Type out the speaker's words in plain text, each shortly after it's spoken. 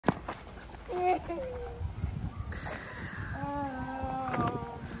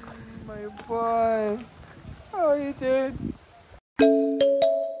Oh, my boy. How you doing?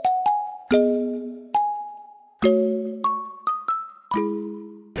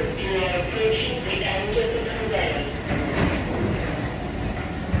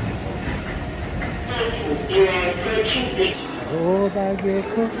 Go back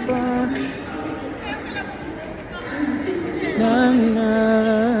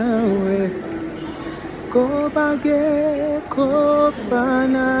go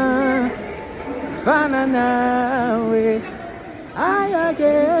back fana nawe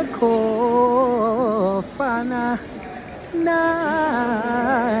ayage ko fana naye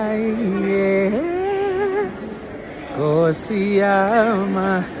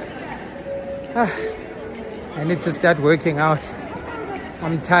Kosiyama. I need to start working out.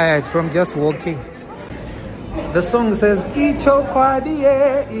 I'm tired from just walking. The song says, Icho kwadi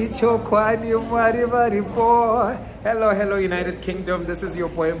mwari boy. Hello, United Kingdom. This is your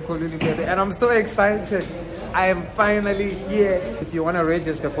boy Mkhululi, Bhebhe, and I'm so excited. I am finally here. If you want to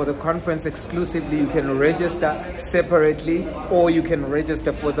register for the conference exclusively, you can register separately, or you can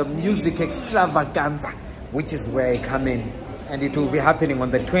register for the music extravaganza, which is where I come in. And it will be happening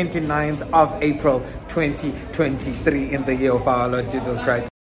on the 29th of April 2023 in the year of our Lord Jesus Christ.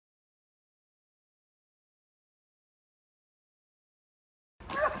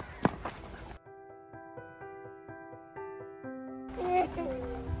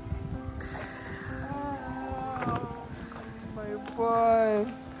 My boy,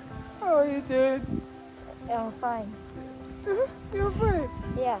 how are you doing? I'm fine. You're fine?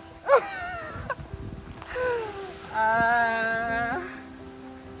 Yeah.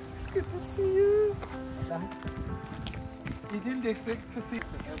 It's good to see you. You didn't expect to see the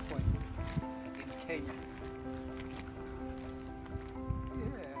airport in Kenya.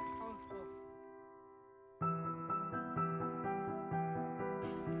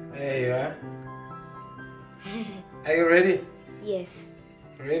 Yeah, there you are. Are you ready? Yes.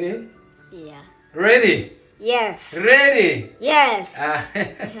 Ready? Yeah. Ready? Yes. Ready? Yes.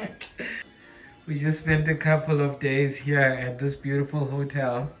 We just spent a couple of days here at this beautiful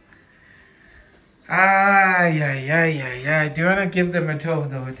hotel. Yeah. Do you want to give them a tour of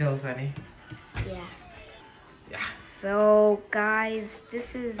the hotel, Sunny? Yeah. Yeah. So, guys,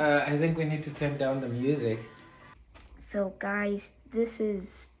 this is... I think we need to turn down the music. So, guys, this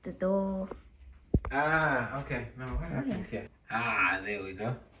is the door. Okay. No, what happened here? There we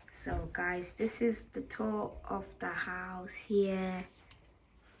go. So, guys, this is the tour of the house here.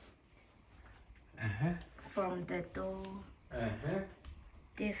 From the door.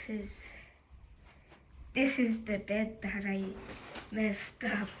 This is the bed that I messed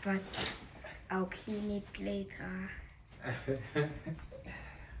up, but I'll clean it later.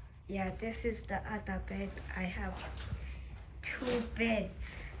 Yeah, this is the other bed. I have 2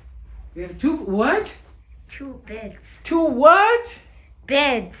 beds. You have 2 what? 2 beds. 2 what?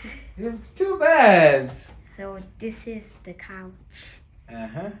 Beds. You have 2 beds. So this is the couch.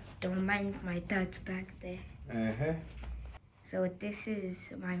 Don't mind my dad's back there. So this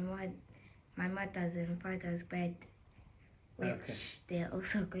is my mother's and father's bed, which they're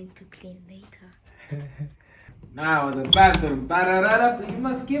also going to clean later. Now the bathroom. You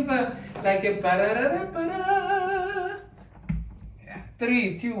must give her like a bararara. Yeah.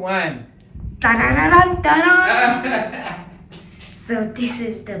 3, 2, 1. So this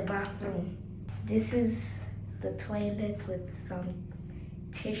is the bathroom. This is the toilet with some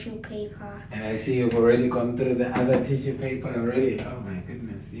tissue paper. And I see you've already gone through the other tissue paper already. Oh my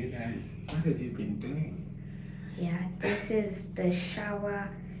goodness, you guys, what have you been doing? Yeah, this is the shower.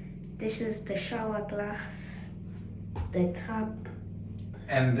 This is the shower glass, the tub.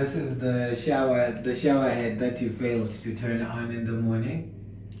 And this is the shower head that you failed to turn on in the morning.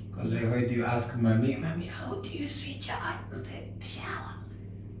 Because I heard you ask Mommy, how do you switch on the shower?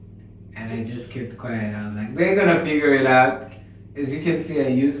 And I just kept quiet. I was like, they're gonna figure it out. As you can see, I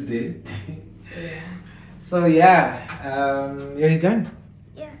used it. So yeah, you're done?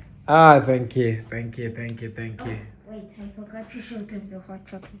 Yeah. Thank you. Wait, I forgot to show them the hot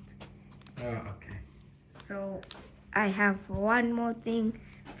chocolate. Okay. So I have one more thing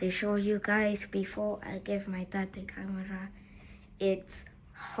to show you guys before I give my dad the camera. It's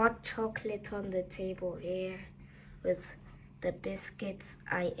hot chocolate on the table here with the biscuits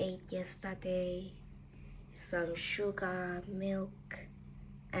I ate yesterday, some sugar, milk,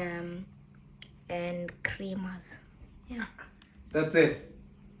 and creamers. Yeah. That's it.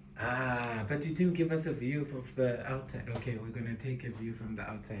 But you didn't give us a view of the outside. Okay, we're gonna take a view from the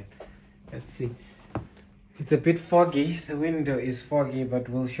outside. Let's see. It's a bit foggy. The window is foggy, but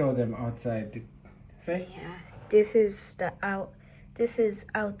we'll show them outside. Say? Yeah. This is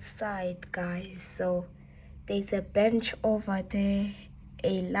outside, guys. So there's a bench over there,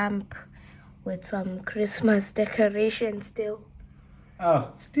 a lamp with some Christmas decoration still.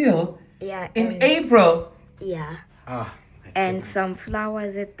 Oh, still? Yeah. In April? Yeah. Ah. And some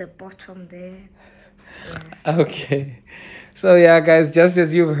flowers at the bottom there. Yeah. Okay. So yeah, guys, just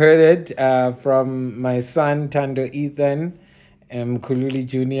as you've heard it from my son, Tando Ethan, Mkhululi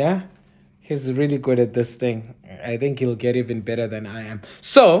Jr., he's really good at this thing. I think he'll get even better than I am.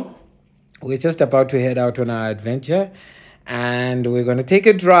 So we're just about to head out on our adventure, and we're going to take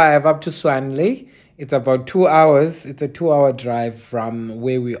a drive up to Swanley. It's about 2 hours. It's a 2-hour drive from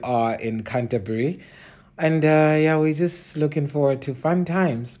where we are in Canterbury. And yeah, we're just looking forward to fun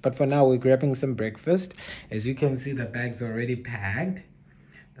times. But for now, we're grabbing some breakfast. As you can see, the bags are already packed.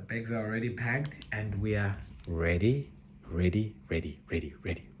 The bags are already packed, and we are ready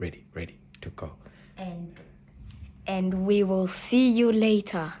to go. And we will see you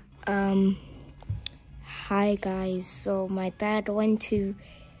later. Hi guys. So my dad went to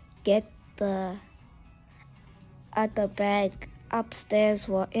get the other bag upstairs.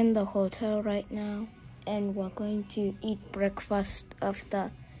 We're in the hotel right now, and we're going to eat breakfast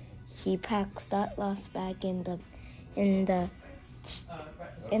after he packs that last bag in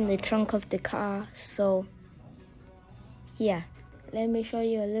the trunk of the car. So yeah, let me show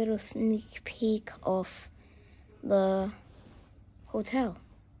you a little sneak peek of the hotel,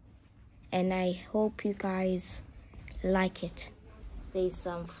 and I hope you guys like it. There's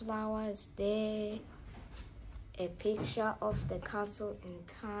some flowers there, a picture of the castle in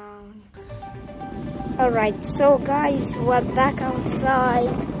town. Alright, so guys, we're back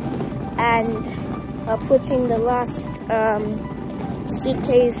outside, and we're putting the last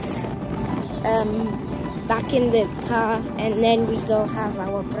suitcase back in the car, and then we go have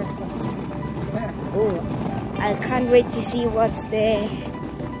our breakfast. Oh, I can't wait to see what's there.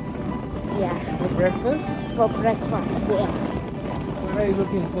 Yeah. For breakfast? For breakfast, yes. What are you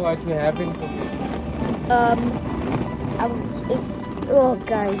looking forward to having for breakfast? Oh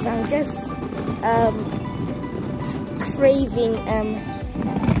guys, I'm just craving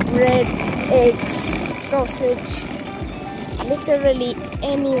bread, eggs, sausage, literally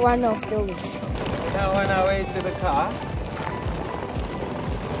any one of those. Now on our way to the car.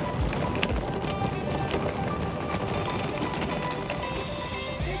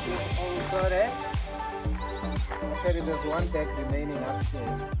 Actually, there's one bag remaining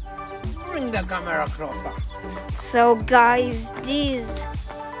upstairs. Bring the camera closer. So guys, these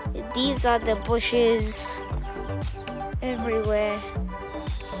are the bushes everywhere,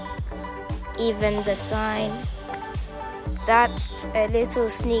 even the sign. That's a little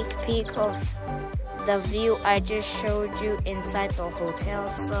sneak peek of the view I just showed you inside the hotel.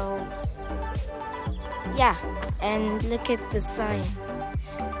 So yeah, and look at the sign.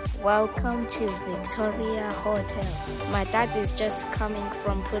 Welcome to Victoria Hotel. My dad is just coming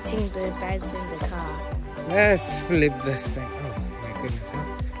from putting the bags in the car. Let's flip this thing. Oh my goodness.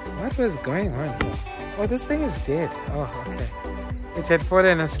 What was going on here? Oh, this thing is dead. Oh, okay. It had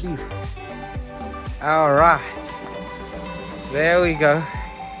fallen asleep. All right. There we go.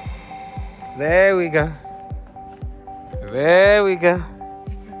 There we go. There we go.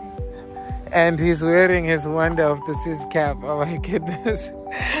 And he's wearing his Wonder of the Seas cap. Oh my goodness.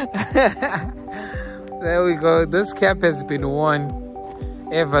 There we go. This cap has been worn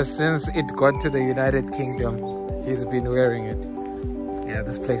ever since it got to the United Kingdom. He's been wearing it. Yeah,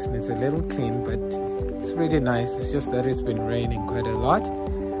 this place needs a little clean, but it's really nice. It's just that it's been raining quite a lot.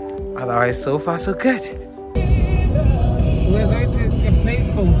 Otherwise, so far so good. We're going to a place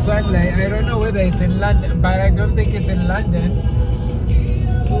called Swanley. I don't know whether it's in London, but I don't think it's in London.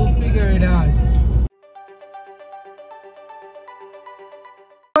 We'll figure it out.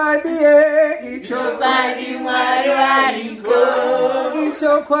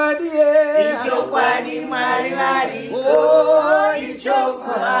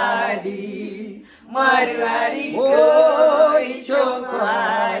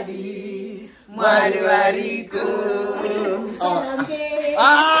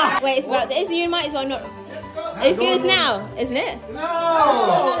 Wait, it's about this. You might as well not. It's good now, isn't it?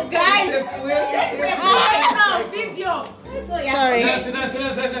 No! Guys! Video! Sorry.